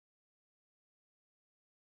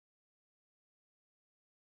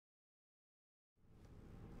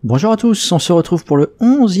Bonjour à tous, on se retrouve pour le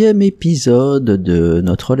 11e épisode de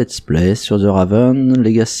notre Let's Play sur The Raven,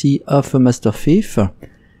 Legacy of a Master Thief.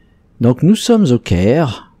 Donc nous sommes au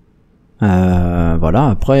Caire. Voilà,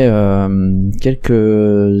 après quelques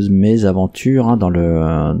mésaventures dans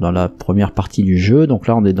la première partie du jeu. Donc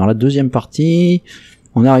là on est dans la deuxième partie.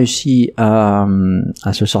 On a réussi à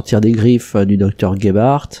se sortir des griffes du docteur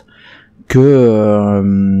Gebhardt, que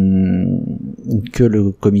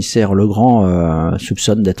le commissaire Legrand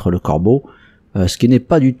soupçonne d'être le corbeau, ce qui n'est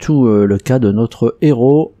pas du tout le cas de notre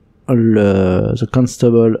héros, the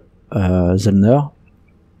Constable Zellner.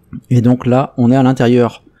 Et donc là, on est à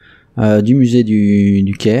l'intérieur du musée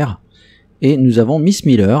du Caire, et nous avons Miss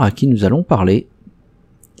Miller à qui nous allons parler.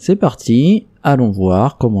 C'est parti, allons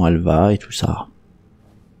voir comment elle va et tout ça.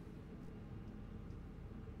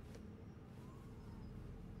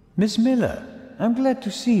 Miss Miller, I'm glad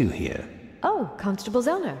to see you here. Oh, Constable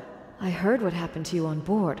Zellner. I heard what happened to you on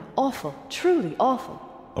board. Awful, truly awful.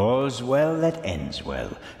 All's well that ends well.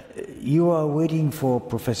 You are waiting for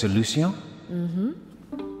Professor Lucien? Mm-hmm.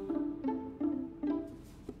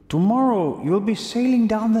 Tomorrow you'll be sailing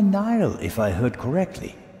down the Nile, if I heard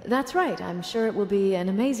correctly. That's right. I'm sure it will be an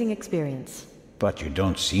amazing experience. But you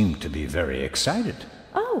don't seem to be very excited.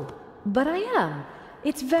 Oh, but I am.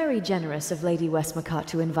 It's very generous of Lady Westmacott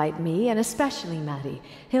to invite me, and especially Maddie.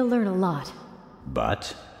 He'll learn a lot.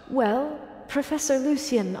 But? Well, Professor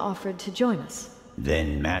Lucien offered to join us.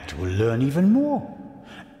 Then Matt will learn even more.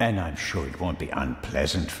 And I'm sure it won't be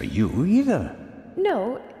unpleasant for you either.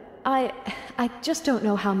 No, I just don't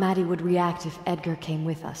know how Maddie would react if Edgar came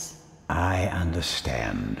with us. I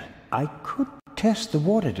understand. I could test the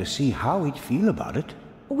water to see how he'd feel about it.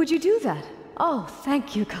 Would you do that? Oh,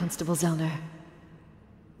 thank you, Constable Zellner.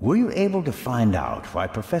 Were you able to find out why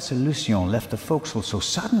Professor Lucien left the forecastle so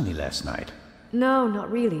suddenly last night? No,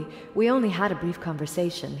 not really. We only had a brief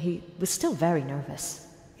conversation. He was still very nervous.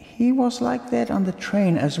 He was like that on the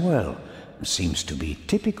train as well. Seems to be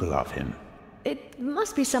typical of him. It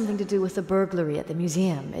must be something to do with the burglary at the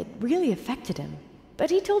museum. It really affected him. But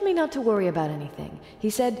he told me not to worry about anything. He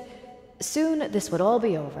said, soon this would all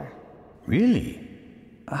be over. Really?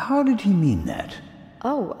 How did he mean that?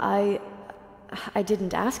 Oh, I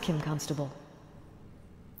didn't ask him, Constable.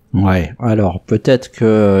 Ouais, alors peut-être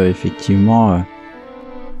que effectivement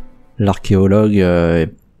l'archéologue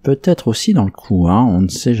est peut-être aussi dans le coup, on ne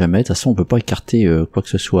sait jamais. De toute façon, on peut pas écarter quoi que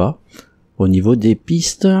ce soit au niveau des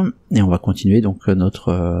pistes, et on va continuer donc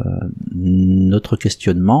notre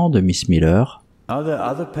questionnement de Miss Miller. Are there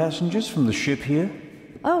other passengers from the ship here?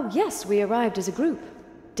 Oh, yes, we arrived as a group.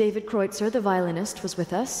 David Kreutzer, the violinist, was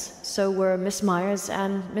with us. So were Miss Myers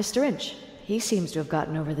and Mr. Inch. He seems to have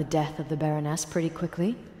gotten over the death of the Baroness pretty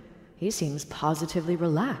quickly. He seems positively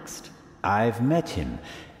relaxed. I've met him.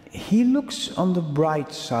 He looks on the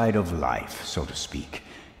bright side of life, so to speak.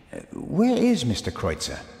 Where is Mr.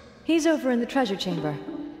 Kreutzer? He's over in the treasure chamber.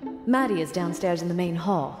 Maddie is downstairs in the main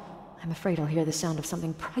hall. I'm afraid I'll hear the sound of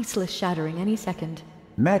something priceless shattering any second.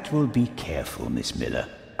 Matt will be careful, Miss Miller.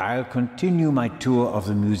 I'll continue my tour of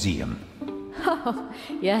the museum. Oh,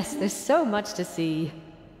 yes, there's so much to see.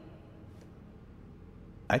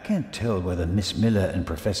 I can't tell whether Miss Miller and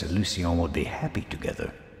Professor Lucien would be happy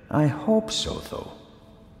together. I hope so, though.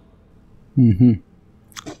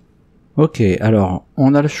 Ok, alors,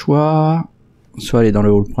 on a le choix, soit aller dans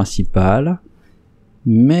le hall principal,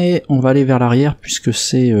 mais on va aller vers l'arrière, puisque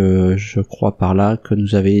c'est, je crois, par là que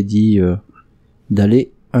nous avait dit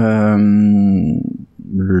d'aller le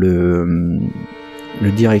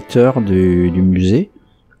directeur du musée,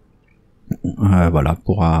 voilà,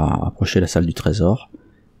 pour approcher la salle du trésor.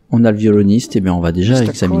 On a le violoniste, et bien on va déjà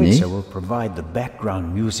examiner. Mr. Kreutzer will provide the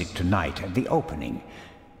background music tonight at the opening.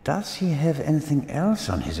 Does he have anything else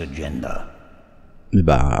on his agenda?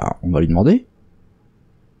 Bah, on va lui demander.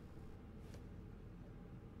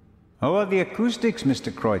 How are the acoustics,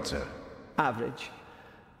 Mr. Kreutzer? Average.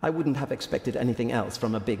 I wouldn't have expected anything else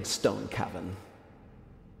from a big stone cavern.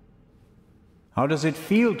 How does it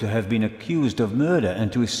feel to have been accused of murder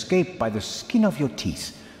and to escape by the skin of your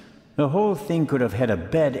teeth? The whole thing could have had a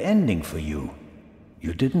bad ending for you.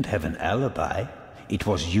 You didn't have an alibi. It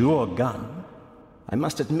was your gun. I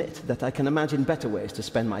must admit that I can imagine better ways to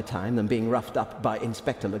spend my time than being roughed up by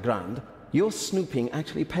Inspector Legrand. Your snooping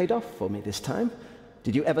actually paid off for me this time.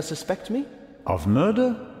 Did you ever suspect me? Of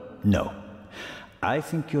murder? No. I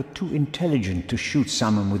think you're too intelligent to shoot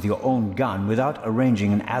someone with your own gun without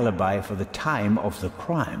arranging an alibi for the time of the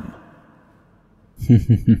crime.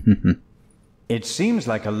 It seems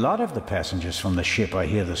like a lot of the passengers from the ship are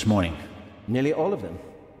here this morning. Nearly all of them.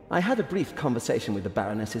 I had a brief conversation with the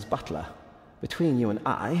Baroness's butler. Between you and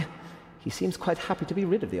I, He seems quite happy to be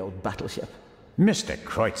rid of the old battleship. Mr.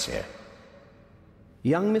 Kreutzer.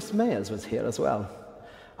 Young Miss Mayers was here as well.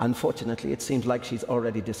 Unfortunately, it seems like she's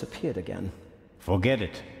already disappeared again. Forget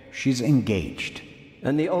it. She's engaged.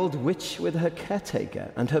 And the old witch with her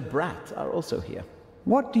caretaker and her brat are also here.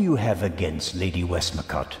 What do you have against Lady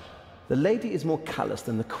Westmacott? The lady is more callous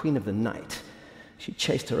than the Queen of the Night. She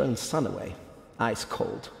chased her own son away. Ice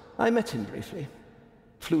cold. I met him briefly.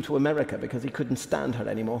 Flew to America because he couldn't stand her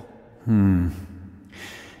anymore.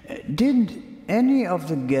 Did any of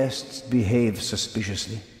the guests behave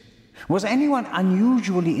suspiciously? Was anyone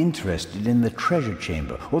unusually interested in the treasure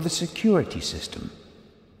chamber or the security system?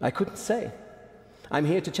 I couldn't say. I'm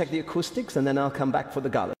here to check the acoustics and then I'll come back for the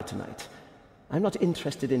gala tonight. I'm not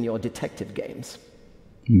interested in your detective games.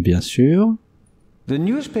 Bien sûr. The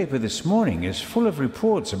newspaper this morning is full of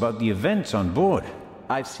reports about the events on board.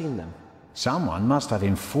 I've seen them. Someone must have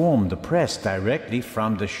informed the press directly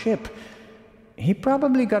from the ship. He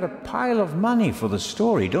probably got a pile of money for the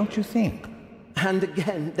story, don't you think? And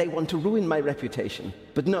again, they want to ruin my reputation.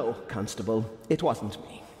 But no, Constable, it wasn't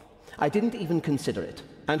me. I didn't even consider it.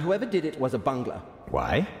 And whoever did it was a bungler.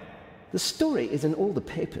 Why? The story is in all the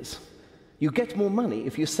papers. You get more money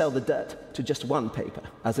if you sell the dirt to just one paper,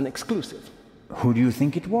 as an exclusive. Who do you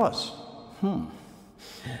think it was?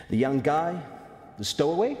 The young guy? The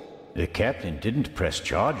stowaway? The captain didn't press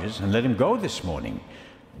charges and let him go this morning.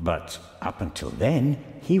 But up until then,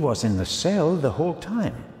 he was in the cell the whole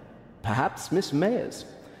time. Perhaps Miss Mayers.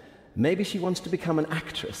 Maybe she wants to become an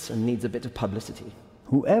actress and needs a bit of publicity.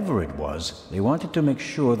 Whoever it was, they wanted to make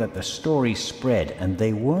sure that the story spread, and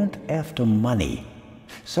they weren't after money.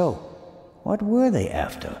 So, what were they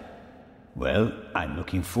after? Well, I'm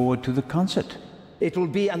looking forward to the concert. It will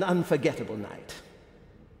be an unforgettable night.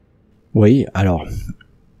 Oui, alors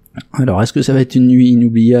est-ce que ça va être une nuit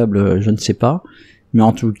inoubliable? Je ne sais pas. Mais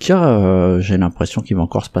en tout cas, j'ai l'impression qu'il va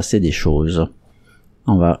encore se passer des choses.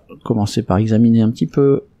 On va commencer par examiner un petit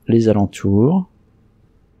peu les alentours.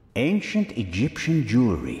 Ancient Egyptian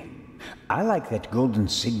jewelry. I like that golden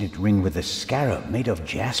signet ring with a scarab made of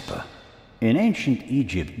jasper. In ancient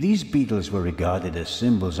Egypt, these beetles were regarded as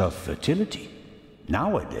symbols of fertility.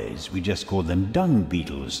 Nowadays, we just call them dung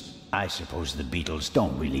beetles. I suppose the beetles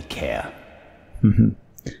don't really care.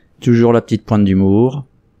 Toujours la petite pointe d'humour.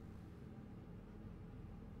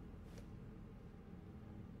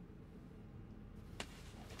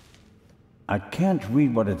 I can't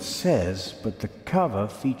read what it says, but the cover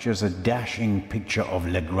features a dashing picture of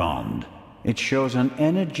Legrand. It shows an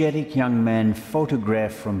energetic young man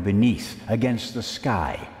photographed from beneath, against the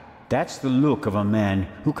sky. That's the look of a man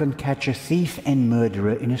who can catch a thief and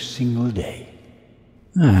murderer in a single day.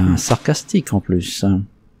 Sarcastique en plus.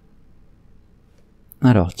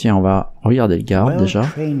 Alors, tiens, on va regarder le garde déjà.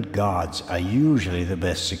 Well-trained guards are usually the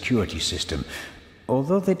best security system,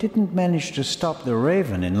 although they didn't manage to stop the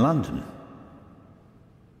Raven in London.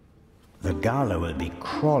 The gala will be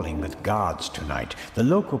crawling with guards tonight. The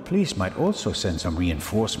local police might also send some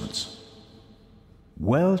reinforcements.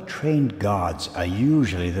 Well-trained guards are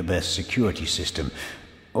usually the best security system,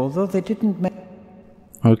 although they didn't...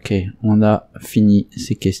 Ok, on a fini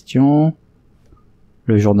ces questions.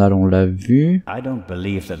 Le journal, on l'a vu. I don't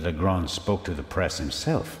believe that Legrand spoke to the press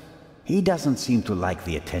himself. He doesn't seem to like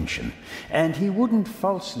the attention, and he wouldn't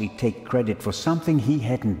falsely take credit for something he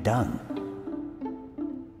hadn't done.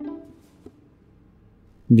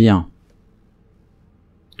 Bien.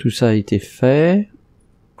 Tout ça a été fait.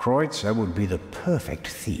 Kreutzer would be the perfect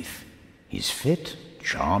thief. He's fit,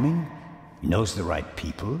 charming, knows the right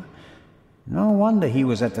people. No wonder he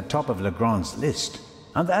was at the top of Legrand's list.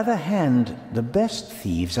 On the other hand, the best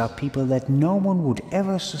thieves are people that no one would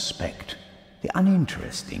ever suspect. The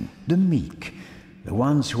uninteresting, the meek, the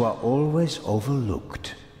ones who are always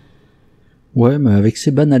overlooked. Ouais, mais avec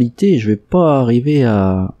ces banalités, je vais pas arriver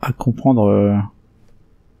à comprendre...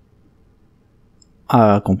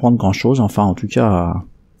 à comprendre grand chose, enfin en tout cas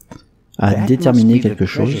à déterminer quelque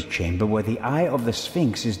chose. Chamber where the eye of the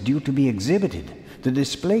Sphinx is due to be exhibited. The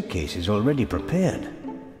display case is already prepared.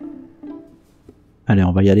 Allez,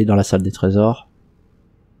 on va y aller dans la salle des trésors.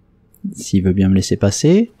 S'il veut bien me laisser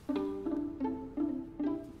passer.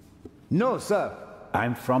 No, sir.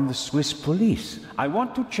 I'm from the Swiss police. I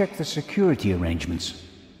want to check the security arrangements.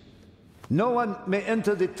 No one may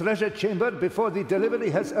enter the treasure chamber before the delivery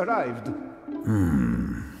has arrived.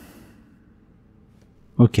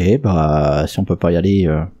 Ok, bah si on peut pas y aller,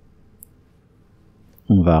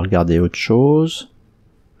 on va regarder autre chose.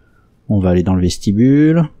 On va aller dans le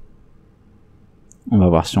vestibule. On va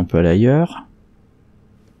voir si on peut aller ailleurs.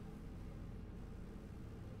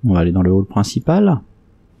 On va aller dans le hall principal.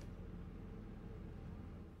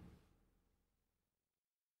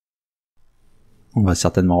 On va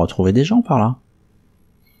certainement retrouver des gens par là. En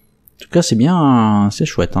tout cas, c'est bien, c'est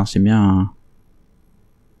chouette, hein, c'est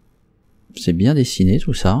bien dessiné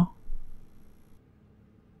tout ça.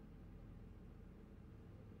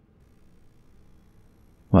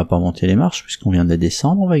 On va pas monter les marches puisqu'on vient de les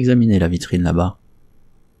descendre, on va examiner la vitrine là-bas.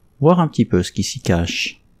 Voir un petit peu ce qui s'y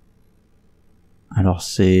cache. Alors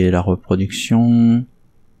c'est la reproduction,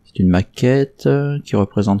 c'est une maquette qui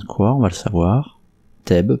représente quoi, on va le savoir.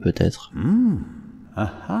 Thèbes peut-être.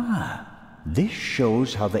 Aha! This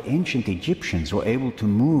shows how the ancient Egyptians were able to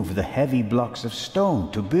move the heavy blocks of stone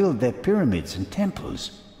to build their pyramids and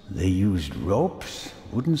temples. They used ropes,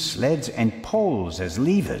 wooden sleds, and poles as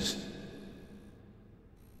levers.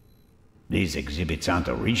 These exhibits aren't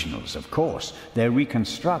originals, of course. They're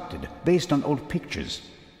reconstructed, based on old pictures.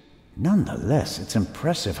 Nonetheless, it's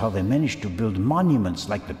impressive how they managed to build monuments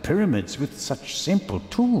like the pyramids with such simple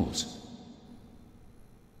tools.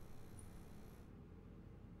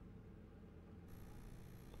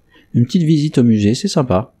 Une petite visite au musée, c'est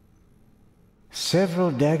sympa. Several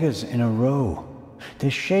daggers in a row.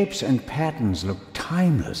 Their shapes and patterns look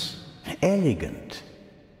timeless, elegant.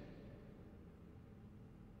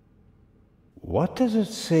 What does it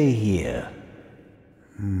say here?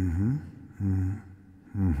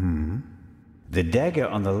 The dagger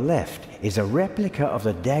on the left is a replica of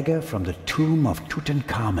the dagger from the tomb of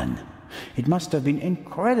Tutankhamun. It must have been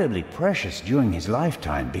incredibly precious during his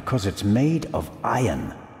lifetime because it's made of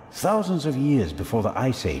iron. Thousands of years before the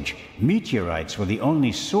Ice Age, meteorites were the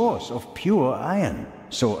only source of pure iron.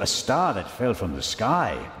 So a star that fell from the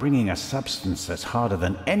sky, bringing a substance that's harder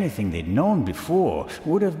than anything they'd known before,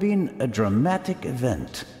 would have been a dramatic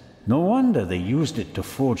event. No wonder they used it to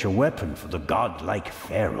forge a weapon for the godlike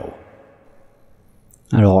pharaoh.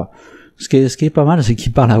 Alors, ce qui est pas mal, c'est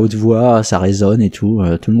qu'il parle à haute voix, ça résonne et tout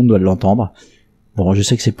le monde doit l'entendre. Bon, je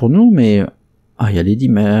sais que c'est pour nous, mais il y a Lady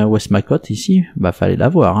Westmacott ici, bah fallait la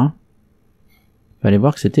voir, hein. Fallait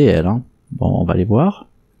voir que c'était elle, hein. Bon, on va aller voir.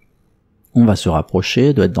 On va se rapprocher,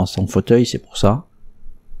 elle doit être dans son fauteuil, c'est pour ça.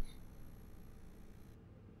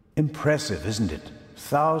 Impressive, isn't it?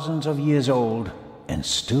 Thousands of years old and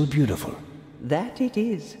still beautiful. That it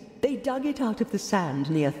is. They dug it out of the sand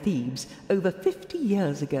near Thebes over 50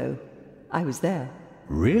 years ago. I was there.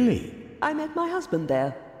 Really? I met my husband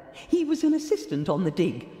there. He was an assistant on the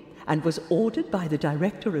dig and was ordered by the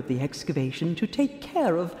director of the excavation to take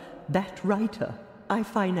care of that writer. I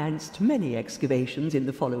financed many excavations in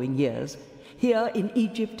the following years, here in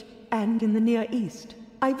Egypt and in the Near East.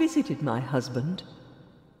 I visited my husband,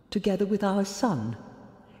 together with our son.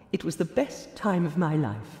 It was the best time of my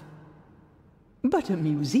life. But a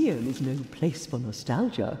museum is no place for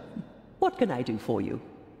nostalgia. What can I do for you?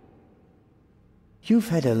 You've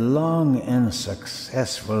had a long and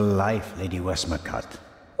successful life, Lady Westmacott.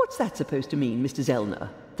 What's that supposed to mean, Mr. Zellner?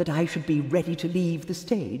 That I should be ready to leave the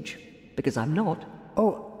stage? Because I'm not.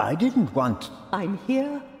 Oh, I didn't want... I'm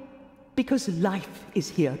here because life is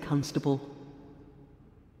here, Constable.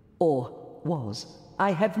 Or was.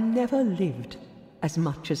 I have never lived as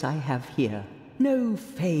much as I have here. No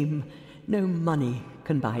fame, no money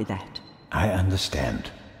can buy that. I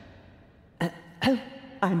understand.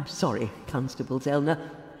 I'm sorry, Constable Zellner.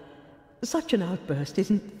 Such an outburst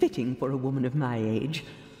isn't fitting for a woman of my age,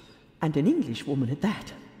 and an English woman at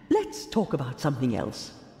that. Let's talk about something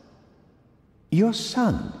else. Your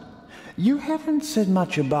son. You haven't said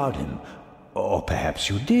much about him. Or perhaps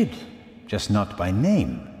you did, just not by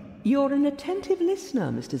name. You're an attentive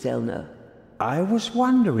listener, Mr. Zellner. I was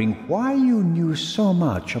wondering why you knew so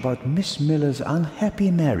much about Miss Miller's unhappy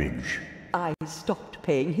marriage. I stopped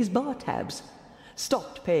paying his bar tabs,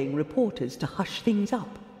 stopped paying reporters to hush things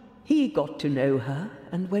up. He got to know her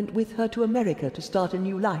and went with her to America to start a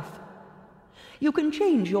new life. You can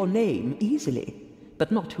change your name easily,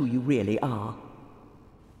 but not who you really are.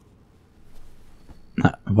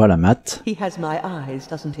 Ah, voilà Matt. He has my eyes,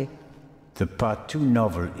 doesn't he? The Part 2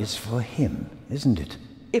 novel is for him, isn't it?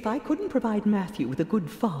 If I couldn't provide Matthew with a good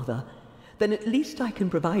father, then at least I can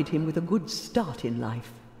provide him with a good start in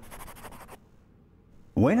life.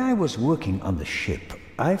 When I was working on the ship,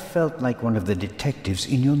 I felt like one of the detectives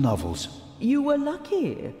in your novels. You were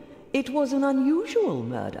lucky. It was an unusual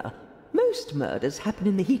murder. Most murders happen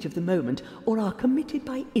in the heat of the moment or are committed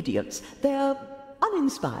by idiots. They're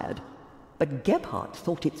uninspired. But Gebhardt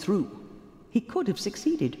thought it through. He could have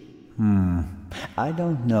succeeded. I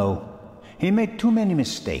don't know. He made too many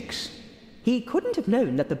mistakes. He couldn't have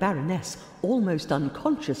known that the Baroness, almost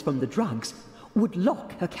unconscious from the drugs, would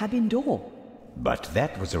lock her cabin door. But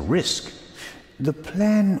that was a risk. The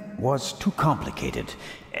plan was too complicated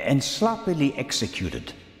and sloppily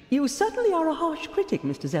executed. You certainly are a harsh critic,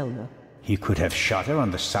 Mr. Zellner. He could have shot her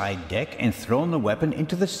on the side deck and thrown the weapon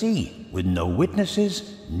into the sea. With no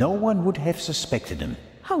witnesses, no one would have suspected him.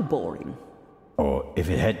 How boring. Or if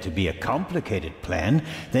it had to be a complicated plan,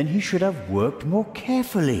 then he should have worked more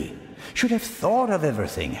carefully. Should have thought of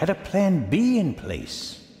everything, had a plan B in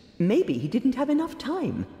place. Maybe he didn't have enough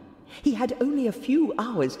time. He had only a few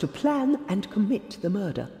hours to plan and commit the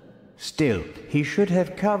murder. Still, he should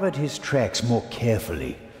have covered his tracks more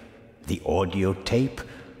carefully. The audio tape,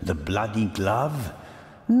 the bloody glove,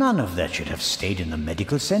 none of that should have stayed in the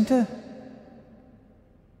medical center.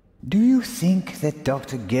 Do you think that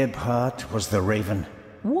Dr. Gebhardt was the Raven?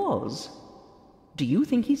 Was? Do you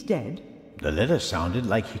think he's dead? The letter sounded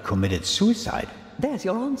like he committed suicide. There's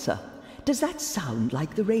your answer. Does that sound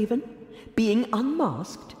like the Raven? Being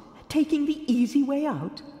unmasked? Taking the easy way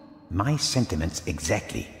out? My sentiments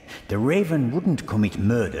exactly. The Raven wouldn't commit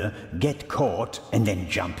murder, get caught, and then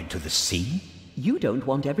jump into the sea. You don't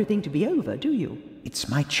want everything to be over, do you? It's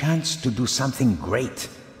my chance to do something great.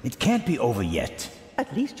 It can't be over yet.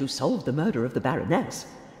 At least you solved the murder of the Baroness.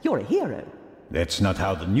 You're a hero. That's not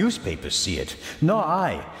how the newspapers see it. Nor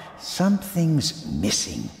I. Something's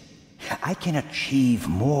missing. I can achieve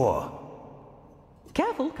more.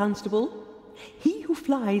 Careful, Constable. He who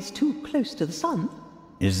flies too close to the sun...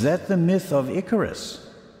 Is that the myth of Icarus?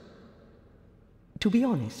 To be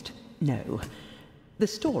honest, no. The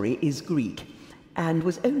story is Greek, and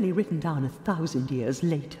was only written down 1,000 years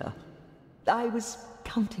later. I was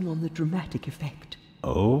counting on the dramatic effect.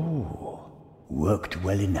 Oh, worked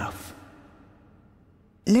well enough.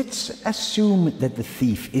 Let's assume that the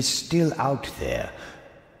thief is still out there.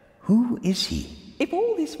 Who is he? If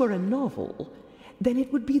all this were a novel, then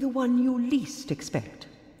it would be the one you least expect.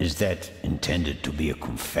 Is that intended to be a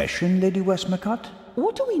confession, Lady Westmacott?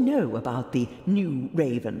 What do we know about the new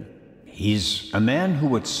Raven? He's a man who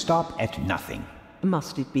would stop at nothing.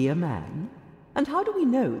 Must it be a man? And how do we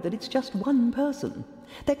know that it's just one person?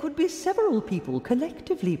 There could be several people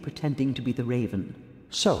collectively pretending to be the Raven.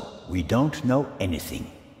 So, we don't know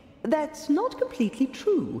anything. That's not completely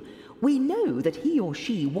true. We know that he or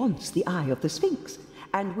she wants the eye of the Sphinx,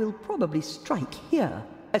 and will probably strike here,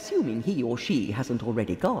 assuming he or she hasn't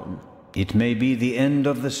already gone. It may be the end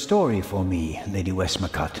of the story for me, Lady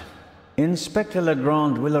Westmacott. Inspector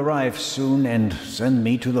Legrand will arrive soon and send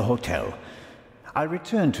me to the hotel. I'll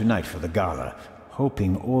return tonight for the gala,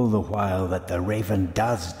 hoping all the while that the Raven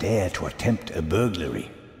does dare to attempt a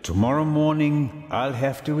burglary. Tomorrow morning, I'll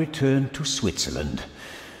have to return to Switzerland.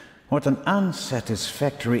 What an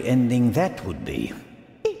unsatisfactory ending that would be.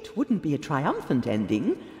 It wouldn't be a triumphant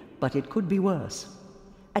ending, but it could be worse.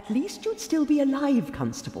 At least you'd still be alive,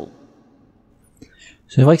 Constable.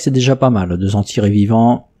 C'est vrai que c'est déjà pas mal de s'en tirer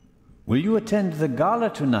vivant. Will you attend the gala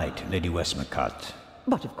tonight, Lady Westmacott?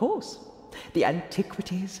 But of course. The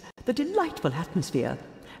antiquities, the delightful atmosphere,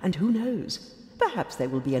 and who knows, perhaps there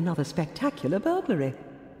will be another spectacular burglary.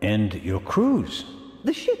 And your cruise?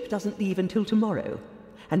 The ship doesn't leave until tomorrow,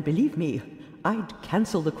 and believe me, I'd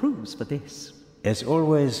cancel the cruise for this. As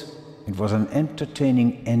always, it was an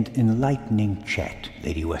entertaining and enlightening chat,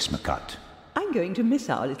 Lady Westmacott. I'm going to miss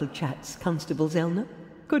our little chats, Constable Zellner.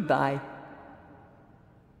 Goodbye.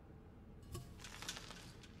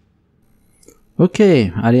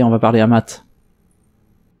 Ok, allez, on va parler à Matt.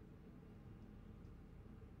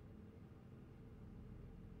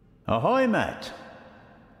 Ahoy, Matt.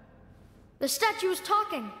 The statue was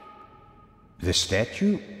talking. The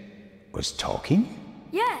statue was talking?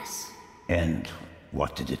 Yes. And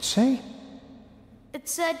what did it say? It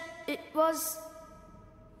said it was...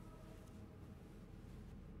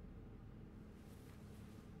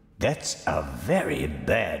 That's a very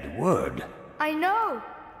bad word. I know.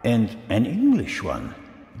 And an English one.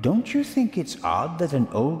 Don't you think it's odd that an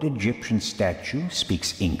old Egyptian statue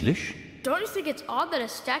speaks English? Don't you think it's odd that a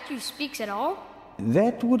statue speaks at all?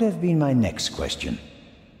 That would have been my next question.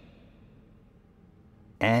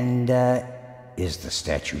 And, is the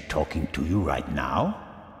statue talking to you right now?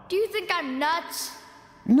 Do you think I'm nuts?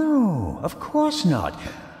 No, of course not.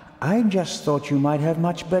 I just thought you might have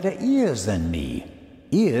much better ears than me.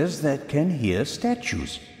 Ears that can hear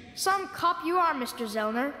statues. Some cop you are, Mr.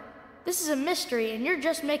 Zellner. This is a mystery, and you're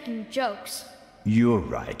just making jokes. You're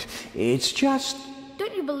right. It's just...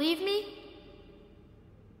 Don't you believe me?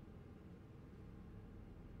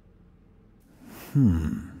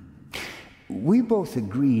 We both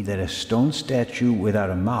agree that a stone statue without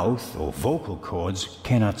a mouth or vocal cords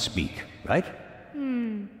cannot speak, right?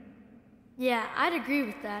 Yeah, I'd agree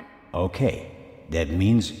with that. Okay, that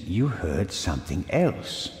means you heard something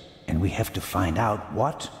else, and we have to find out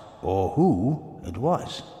what or who it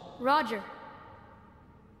was. Roger.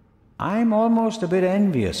 I'm almost a bit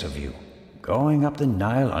envious of you. Going up the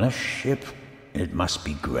Nile on a ship? It must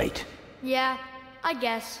be great. Yeah, I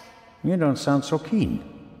guess. You don't sound so keen.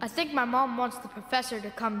 I think my mom wants the professor to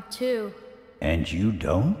come too. And you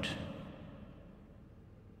don't?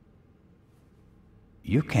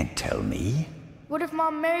 You can't tell me. What if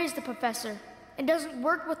Mom marries the professor and doesn't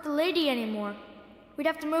work with the lady anymore? We'd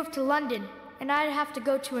have to move to London, and I'd have to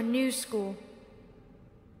go to a new school.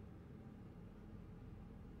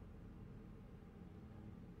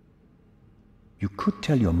 You could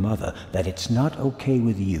tell your mother that it's not okay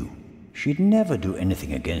with you. She'd never do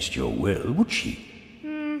anything against your will, would she?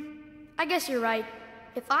 I guess you're right.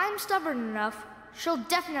 If I'm stubborn enough, she'll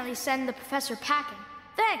definitely send the professor packing.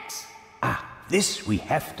 Thanks! Ah, this we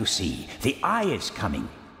have to see. The eye is coming.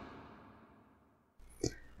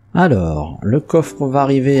 Alors, le coffre va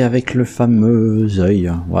arriver avec le fameux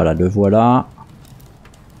œil. Voilà, le voilà.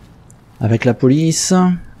 Avec la police.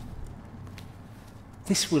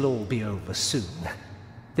 This will all be over soon.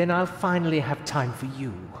 Then I'll finally have time for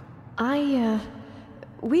you.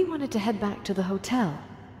 We wanted to head back to the hotel.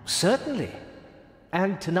 Certainly.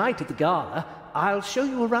 And tonight at the gala, I'll show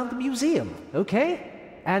you around the museum, okay?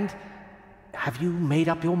 And have you made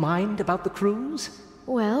up your mind about the cruise?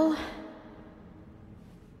 Well,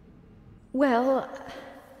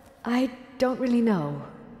 I don't really know.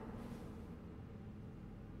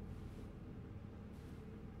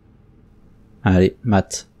 Allez,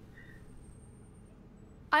 Matt.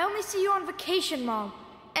 I only see you on vacation, Mom.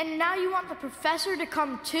 And now you want the professor to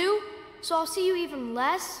come too? So I'll see you even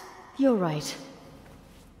less? You're right.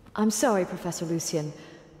 I'm sorry, Professor Lucien.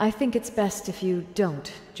 I think it's best if you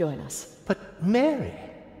don't join us. But Mary...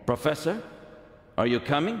 Professor, are you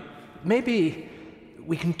coming? Maybe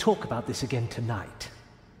we can talk about this again tonight.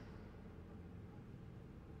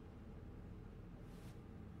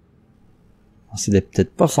 C'est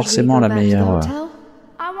peut-être pas forcément la meilleure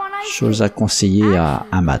chose à conseiller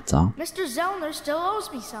à Matt. Hein. Mr. Zellner still owes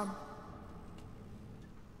me some.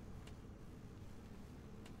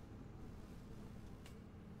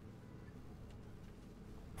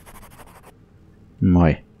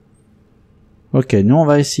 Ouais. Ok, nous on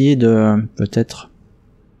va essayer de peut-être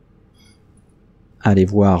aller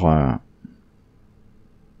voir.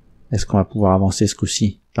 Est-ce qu'on va pouvoir avancer ce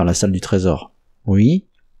coup-ci dans la salle du trésor? Oui.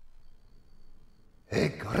 A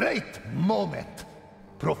great moment.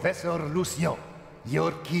 Professor Lucien,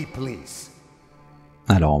 your key, please.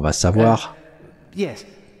 Alors, on va savoir. Yes.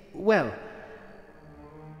 Well...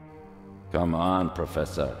 Come on,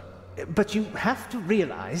 Professor. But you have to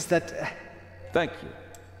realize that... Thank you.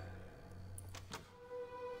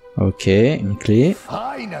 Ok, une clé.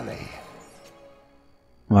 Finally.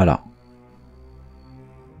 Voilà.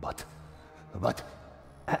 But...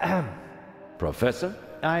 Professor?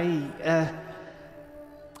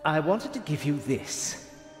 I wanted to give you this.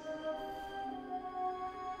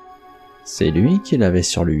 C'est lui qui l'avait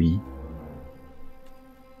sur lui.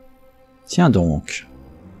 Tiens donc.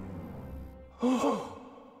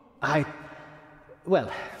 Well,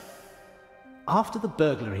 after the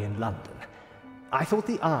burglary in London, I thought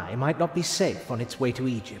the eye might not be safe on its way to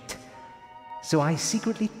Egypt. So I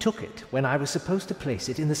secretly took it when I was supposed to place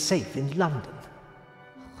it in the safe in London.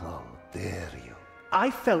 How dare you?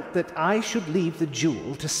 I felt that I should leave the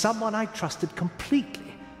jewel to someone I trusted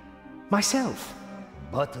completely. Myself.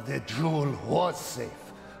 But the jewel was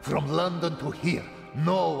safe. From London to here,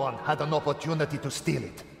 no one had an opportunity to steal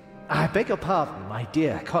it. I beg your pardon, my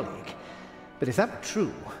dear colleague. But if that were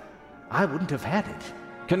true, I wouldn't have had it.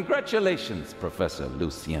 Congratulations, Professor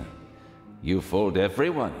Lucien. You fooled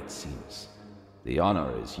everyone, it seems. The honor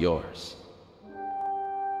is yours.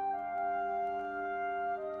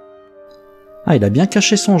 Ah, il a bien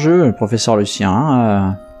caché son jeu, le professeur Lucien.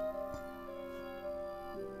 Hein.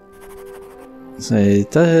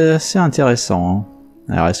 C'est assez intéressant.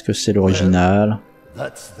 Hein. Alors, est-ce que c'est l'original?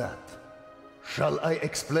 That's that. Shall I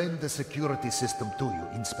explain the security system to you,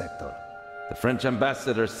 Inspector? The French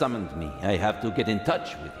ambassador summoned me. I have to get in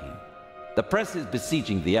touch with him. The press is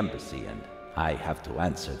besieging the embassy, and I have to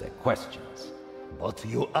answer their questions. But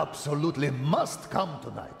you absolutely must come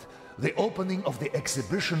tonight. The opening of the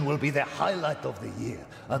exhibition will be the highlight of the year,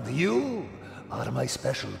 and you are my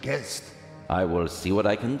special guest. I will see what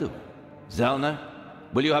I can do. Zellner,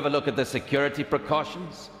 will you have a look at the security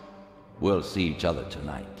precautions? We'll see each other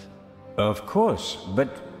tonight. Of course, but...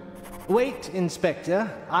 Wait, Inspector.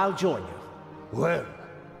 I'll join you. Well,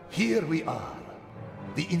 here we are.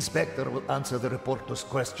 The Inspector will answer the reporter's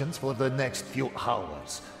questions for the next few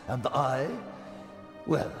hours. And I...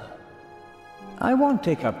 well... I won't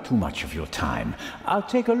take up too much of your time. I'll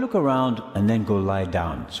take a look around and then go lie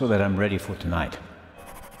down so that I'm ready for tonight.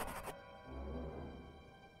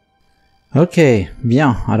 Ok,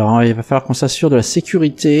 bien. Alors il va falloir qu'on s'assure de la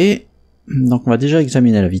sécurité. Donc on va déjà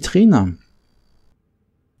examiner la vitrine.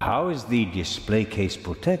 How is the display case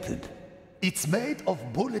protected? It's made of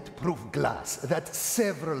bulletproof glass that's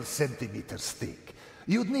several centimeters thick.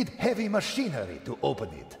 You'd need heavy machinery to open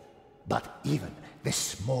it. But even the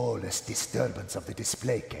smallest disturbance of the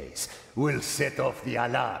display case will set off the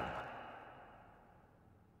alarm.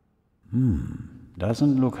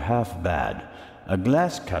 Doesn't look half bad. A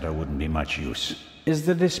glass cutter wouldn't be much use. Is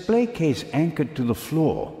the display case anchored to the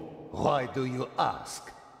floor? Why do you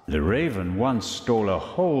ask? The Raven once stole a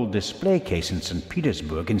whole display case in St.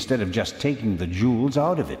 Petersburg instead of just taking the jewels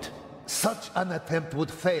out of it. Such an attempt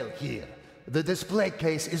would fail here. The display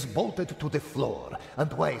case is bolted to the floor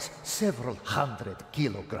and weighs several hundred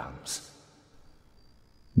kilograms.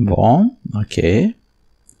 Bon, ok.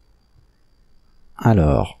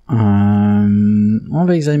 Alors, on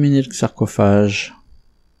va examiner le sarcophage.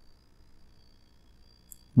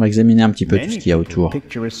 On va examiner un petit peu tout ce qu'il y a autour.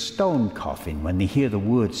 Picture a stone coffin when they hear the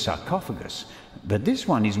word sarcophagus, but this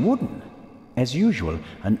one is wooden. As usual,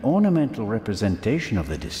 an ornamental representation of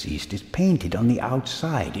the deceased is painted on the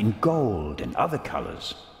outside in gold and other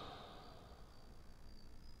colors.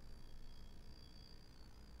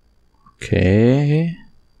 Ok.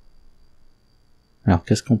 Alors,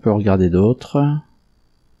 qu'est-ce qu'on peut regarder d'autre?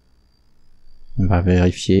 On va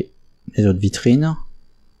vérifier les autres vitrines.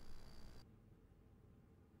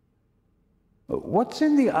 What's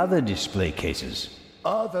in the other display cases?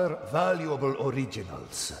 Other valuable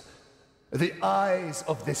originals. The eyes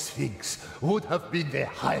of the Sphinx would have been the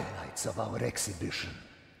highlights of our exhibition.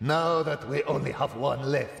 Now that we only have one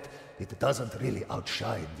left, it doesn't really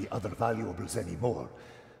outshine the other valuables anymore.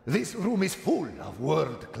 This room is full of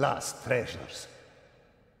world-class treasures.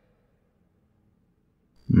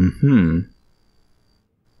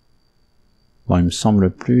 Bon, il me semble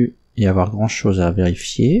plus y avoir grand-chose à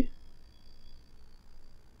vérifier.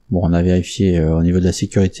 Bon, on a vérifié au niveau de la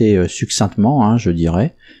sécurité succinctement, hein, je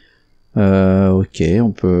dirais. Ok,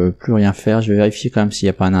 on peut plus rien faire. Je vais vérifier quand même s'il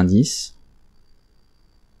n'y a pas un indice.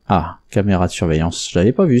 Ah, caméra de surveillance. Je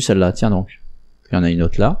l'avais pas vue celle-là, tiens donc. Il y en a une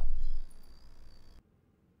autre là.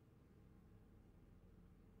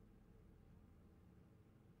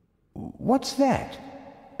 What's that?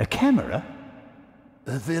 A camera?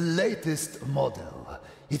 The latest model.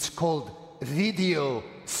 It's called video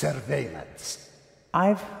surveillance.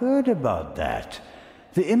 I've heard about that.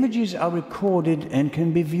 The images are recorded and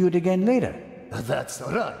can be viewed again later. That's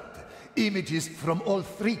right. Images from all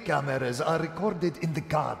 3 cameras are recorded in the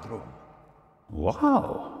guard room.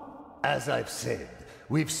 Wow. As I've said,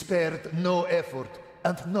 we've spared no effort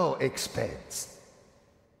and no expense.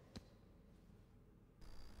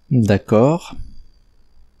 D'accord.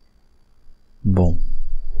 Bon.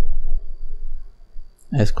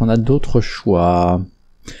 Est-ce qu'on a d'autres choix?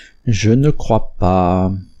 Je ne crois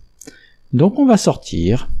pas. Donc on va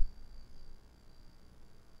sortir.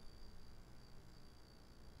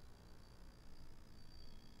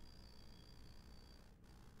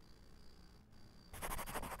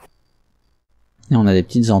 Et on a des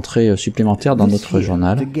petites entrées supplémentaires dans notre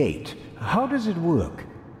journal. The gate. How does it work?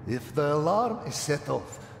 If the alarm is set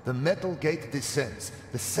off, the metal gate descends.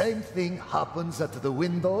 The same thing happens at the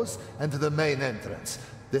windows and the main entrance.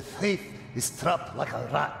 The thief is trapped like a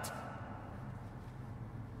rat.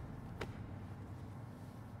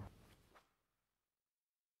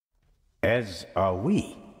 As are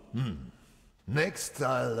we. Next,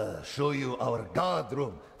 I'll show you our guard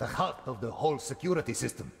room, the heart of the whole security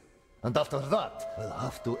system. And after that, I'll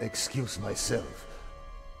have to excuse myself.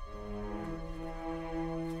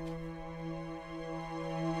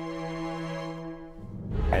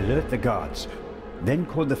 Alert the guards. Then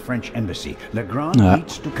call the French embassy. Legrand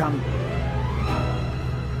needs to come.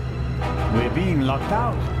 We're being locked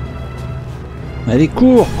out. Allez,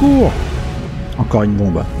 cours, cours! Encore une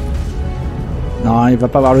bombe. Non, il va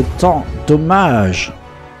pas avoir le temps. Dommage.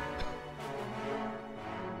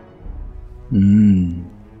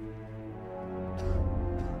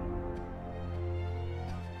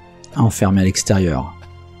 Enfermé à l'extérieur.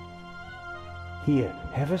 Here,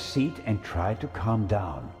 have a seat and try to calm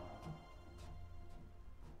down.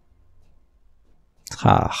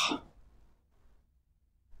 Ah.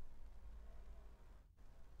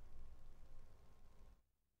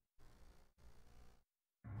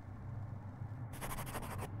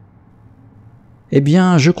 Eh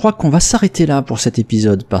bien, je crois qu'on va s'arrêter là pour cet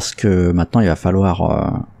épisode parce que maintenant il va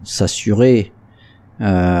falloir s'assurer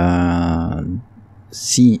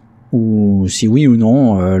si oui ou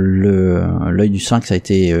non l'œil du sphinx a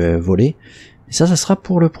été volé. Et ça sera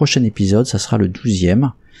pour le prochain épisode, ça sera le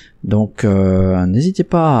 12e. Donc n'hésitez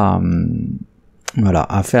pas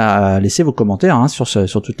à laisser vos commentaires hein,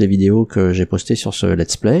 sur toutes les vidéos que j'ai postées sur ce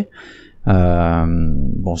let's play.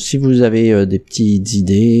 Bon, si vous avez des petites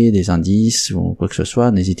idées, des indices ou quoi que ce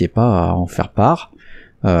soit, n'hésitez pas à en faire part.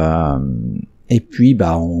 Et puis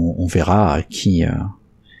on verra qui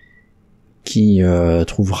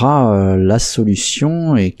trouvera la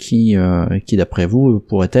solution et qui d'après vous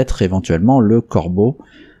pourrait être éventuellement le corbeau.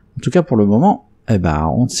 En tout cas pour le moment,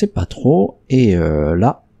 on ne sait pas trop, et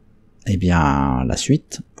là, la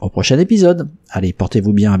suite au prochain épisode. Allez,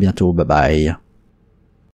 portez-vous bien, à bientôt, bye bye.